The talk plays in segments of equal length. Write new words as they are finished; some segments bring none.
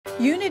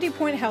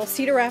UnityPoint Health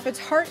Cedar Rapids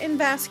Heart and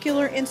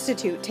Vascular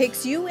Institute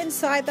takes you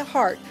inside the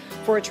heart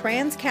for a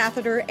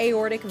transcatheter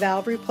aortic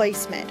valve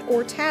replacement,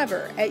 or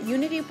TAVR, at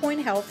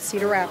UnityPoint Health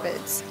Cedar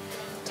Rapids.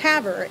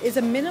 TAVR is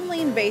a minimally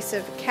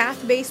invasive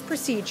cath-based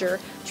procedure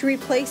to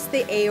replace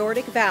the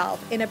aortic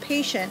valve in a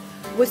patient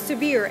with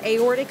severe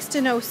aortic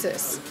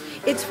stenosis.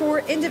 It's for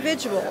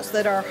individuals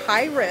that are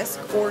high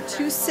risk or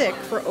too sick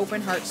for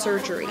open heart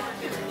surgery.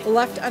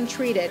 Left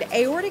untreated,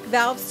 aortic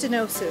valve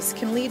stenosis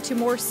can lead to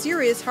more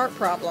serious heart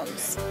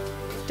problems.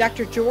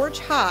 Dr. George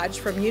Hajj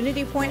from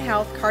UnityPoint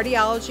Health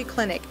Cardiology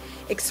Clinic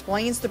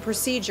explains the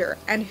procedure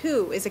and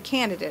who is a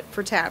candidate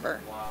for TAVR.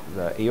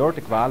 The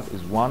aortic valve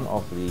is one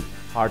of the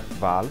heart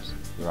valves.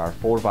 There are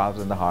 4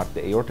 valves in the heart.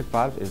 The aortic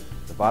valve is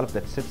the valve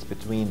that sits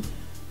between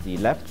the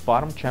left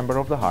bottom chamber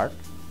of the heart,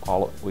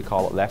 we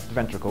call it left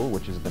ventricle,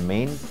 which is the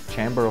main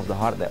chamber of the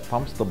heart that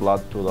pumps the blood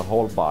to the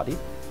whole body,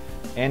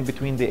 and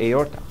between the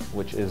aorta,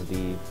 which is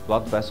the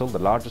blood vessel, the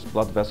largest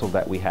blood vessel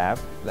that we have,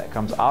 that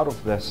comes out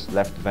of this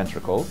left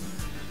ventricle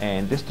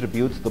and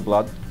distributes the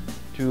blood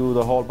to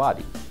the whole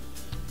body.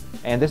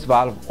 And this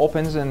valve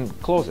opens and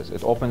closes.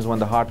 It opens when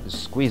the heart is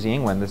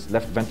squeezing, when this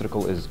left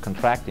ventricle is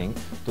contracting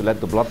to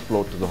let the blood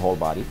flow to the whole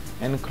body,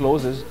 and it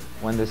closes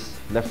when this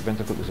left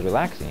ventricle is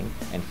relaxing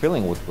and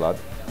filling with blood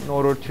in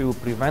order to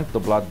prevent the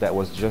blood that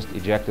was just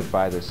ejected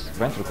by this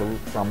ventricle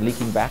from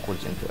leaking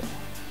backwards into it.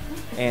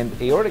 And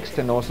aortic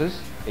stenosis,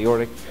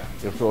 aortic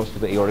refers to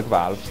the aortic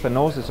valve.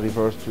 Stenosis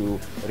refers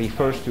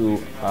to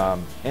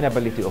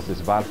inability of this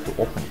valve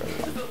to open very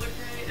well.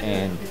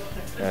 And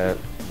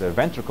the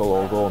ventricle,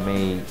 although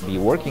may be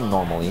working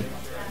normally,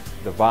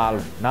 the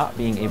valve not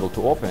being able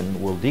to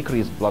open will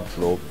decrease blood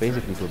flow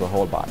basically to the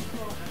whole body.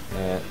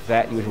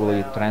 That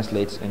usually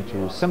translates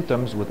into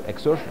symptoms with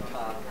exertion.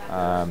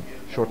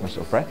 Shortness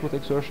of breath with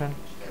exertion,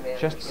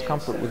 chest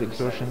discomfort with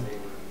exertion,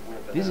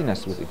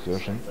 dizziness with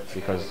exertion,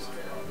 because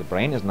the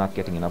brain is not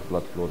getting enough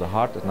blood flow, the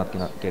heart is not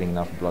getting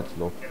enough blood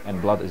flow,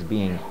 and blood is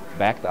being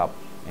backed up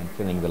and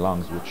filling the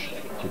lungs, which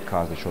could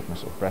cause the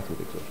shortness of breath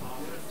with exertion.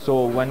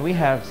 So when we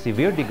have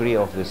severe degree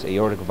of this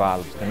aortic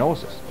valve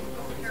stenosis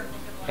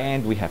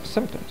and we have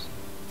symptoms,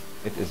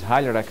 it is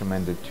highly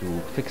recommended to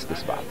fix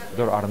this valve.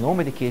 There are no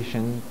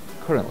medication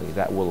currently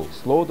that will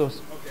slow the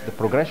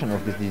progression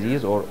of this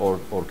disease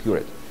or cure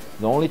it.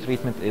 The only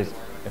treatment is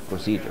a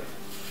procedure.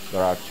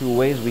 There are 2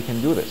 ways we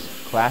can do this.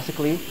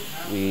 Classically,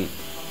 we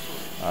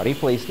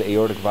replace the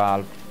aortic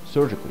valve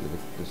surgically.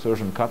 The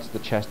surgeon cuts the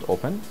chest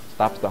open,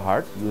 stops the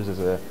heart, uses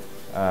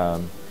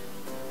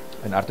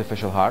an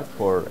artificial heart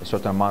for a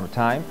certain amount of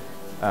time,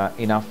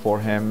 enough for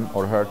him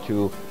or her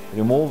to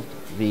remove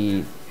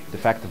the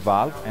defective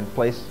valve and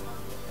place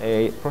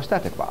a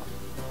prosthetic valve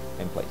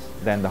in place.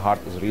 Then the heart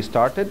is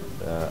restarted,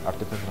 the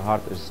artificial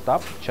heart is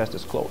stopped, chest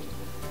is closed.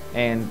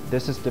 And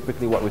this is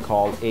typically what we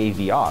call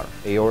AVR,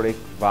 aortic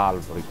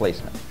valve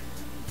replacement.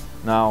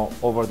 Now,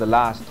 over the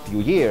last few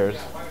years,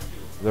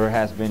 there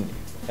has been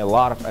a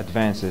lot of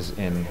advances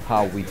in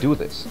how we do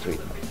this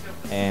treatment.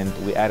 And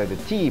we added a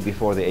T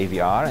before the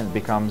AVR and it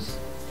becomes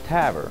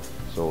TAVR,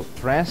 so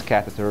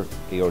transcatheter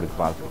aortic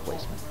valve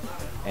replacement.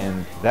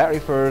 And that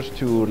refers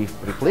to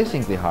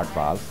replacing the heart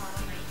valve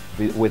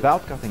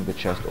without cutting the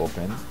chest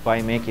open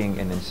by making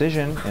an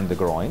incision in the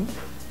groin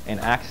and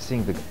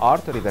accessing the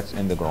artery that's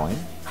in the groin,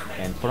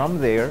 and from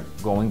there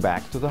going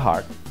back to the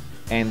heart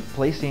and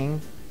placing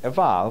a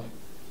valve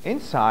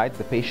inside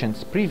the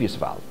patient's previous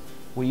valve.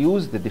 We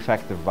use the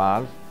defective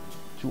valve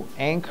to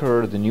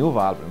anchor the new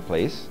valve in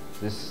place.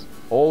 This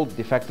old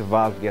defective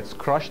valve gets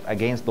crushed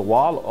against the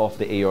wall of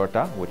the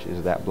aorta, which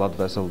is that blood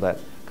vessel that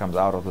comes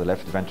out of the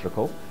left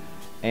ventricle,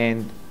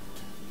 and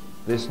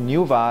this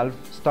new valve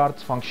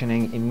starts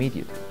functioning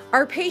immediately.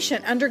 Our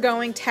patient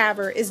undergoing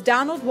TAVR is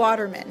Donald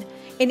Waterman,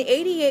 an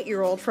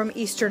 88-year-old from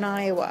eastern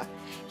Iowa.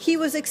 He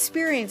was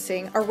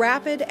experiencing a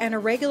rapid and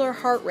irregular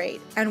heart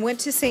rate and went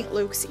to St.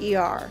 Luke's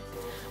ER.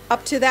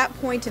 Up to that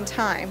point in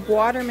time,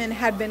 Waterman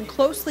had been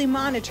closely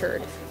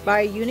monitored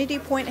by a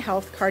UnityPoint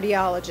Health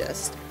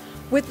Cardiologist.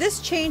 With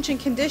this change in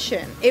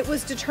condition, it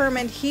was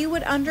determined he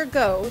would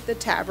undergo the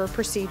TAVR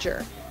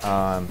procedure.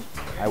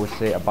 I would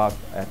say about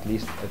at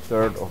least a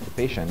third of the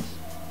patients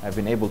have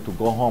been able to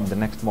go home the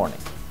next morning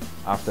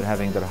after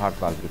having their heart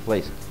valve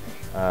replaced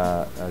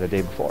the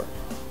day before.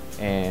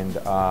 And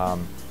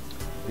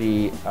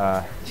the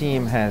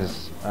team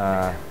has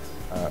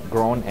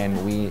grown,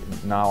 and we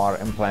now are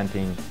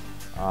implanting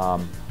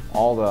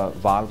all the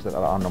valves that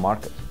are on the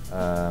market,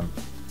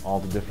 all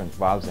the different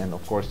valves, and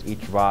of course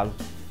each valve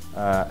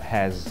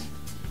has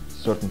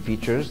certain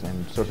features,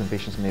 and certain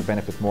patients may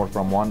benefit more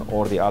from one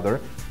or the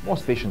other.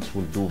 Most patients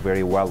will do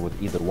very well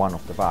with either one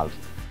of the valves.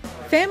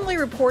 Family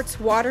reports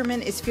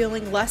Waterman is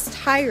feeling less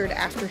tired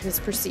after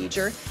his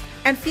procedure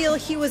and feel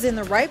he was in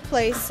the right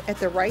place at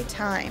the right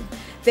time.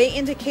 They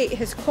indicate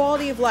his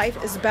quality of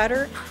life is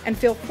better and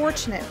feel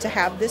fortunate to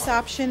have this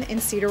option in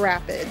Cedar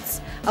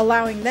Rapids,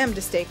 allowing them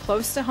to stay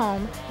close to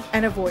home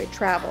and avoid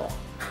travel.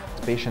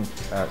 Patient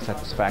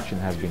satisfaction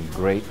has been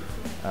great.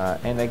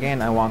 And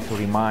again, I want to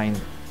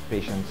remind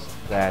patients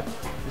that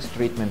this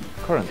treatment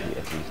currently,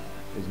 at least,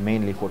 is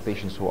mainly for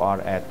patients who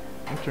are at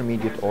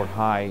intermediate or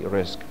high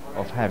risk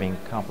of having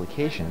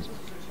complications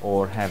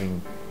or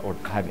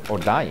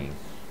dying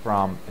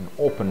from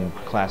an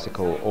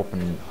classical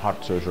open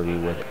heart surgery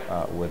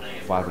with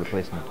valve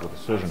replacement with a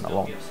surgeon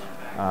alone.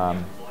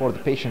 For the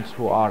patients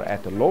who are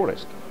at a low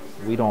risk,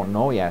 we don't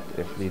know yet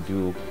if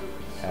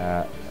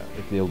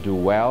they'll do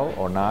well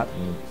or not,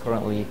 and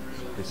currently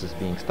this is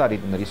being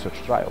studied in the research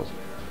trials.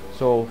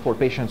 So for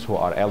patients who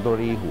are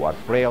elderly, who are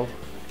frail,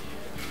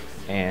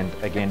 and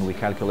again we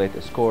calculate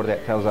a score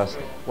that tells us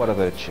what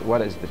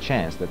is the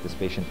chance that this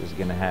patient is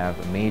going to have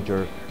a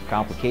major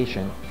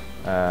complication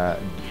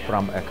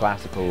from a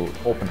classical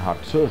open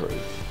heart surgery.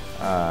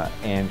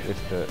 And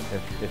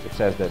if it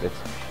says that it's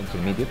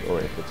intermediate or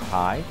if it's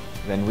high,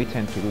 then we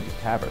tend to do the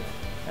TAVR.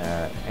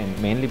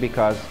 And mainly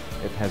because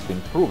it has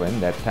been proven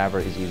that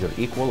TAVR is either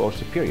equal or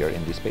superior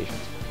in these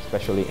patients,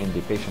 especially in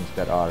the patients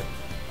that are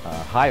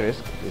high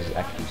risk is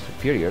actually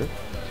superior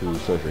to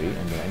surgery,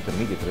 and the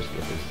intermediate risk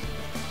is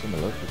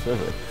similar to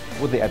surgery,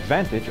 with the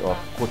advantage of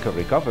quicker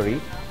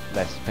recovery,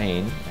 less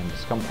pain and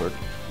discomfort,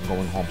 and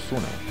going home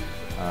sooner,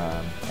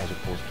 as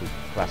opposed to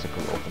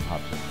classical open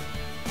heart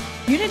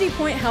surgery.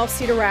 UnityPoint Health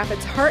Cedar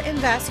Rapids Heart and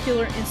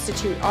Vascular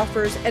Institute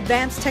offers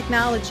advanced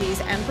technologies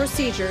and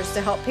procedures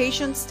to help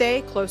patients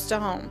stay close to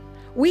home.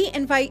 We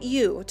invite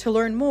you to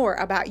learn more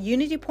about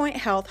UnityPoint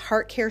Health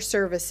Heart Care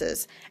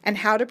Services and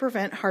how to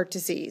prevent heart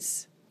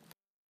disease.